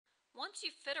Once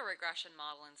you fit a regression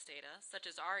model in Stata, such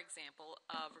as our example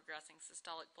of regressing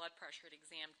systolic blood pressure at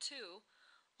exam 2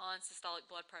 on systolic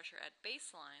blood pressure at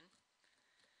baseline,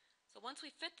 so once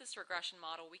we fit this regression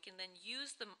model, we can then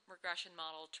use the regression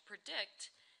model to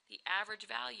predict the average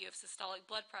value of systolic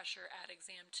blood pressure at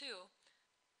exam 2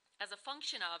 as a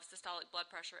function of systolic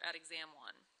blood pressure at exam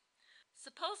 1.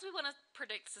 Suppose we want to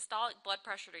predict systolic blood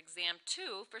pressure at exam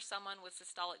 2 for someone with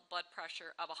systolic blood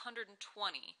pressure of 120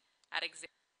 at exam.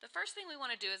 The first thing we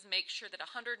want to do is make sure that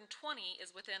 120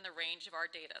 is within the range of our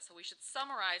data. So we should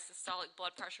summarize systolic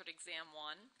blood pressure at exam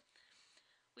 1.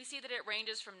 We see that it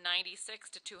ranges from 96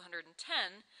 to 210,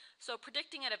 so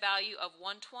predicting at a value of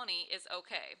 120 is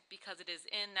okay because it is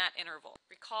in that interval.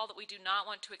 Recall that we do not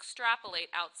want to extrapolate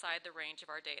outside the range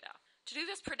of our data. To do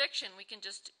this prediction, we can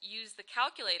just use the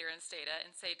calculator in Stata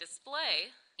and say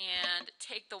display and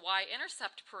take the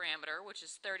y-intercept parameter, which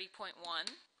is 30.1,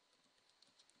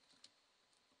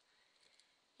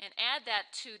 and add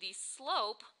that to the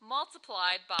slope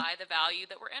multiplied by the value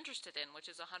that we're interested in, which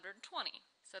is 120.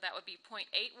 So that would be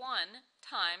 0.81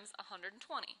 times 120.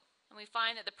 And we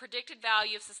find that the predicted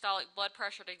value of systolic blood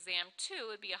pressure at exam 2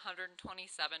 would be 127.3.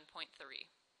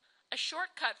 A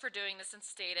shortcut for doing this in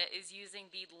Stata is using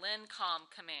the lincom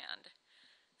command.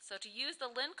 So to use the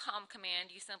lincom command,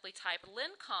 you simply type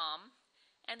lincom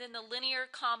and then the linear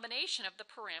combination of the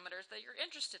parameters that you're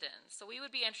interested in. So we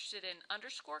would be interested in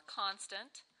underscore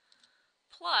constant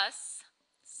plus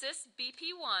sys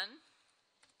BP1,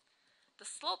 the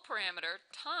slope parameter,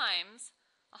 times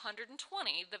 120,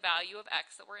 the value of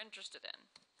x that we're interested in.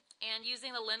 And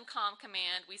using the lincom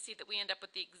command, we see that we end up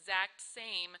with the exact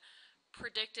same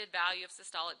predicted value of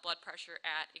systolic blood pressure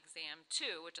at exam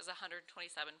 2, which is 127.3.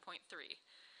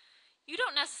 You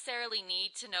don't necessarily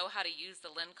need to know how to use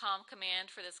the lincom command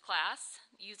for this class.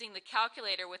 Using the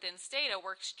calculator within Stata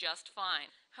works just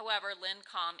fine. However,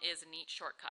 lincom is a neat shortcut.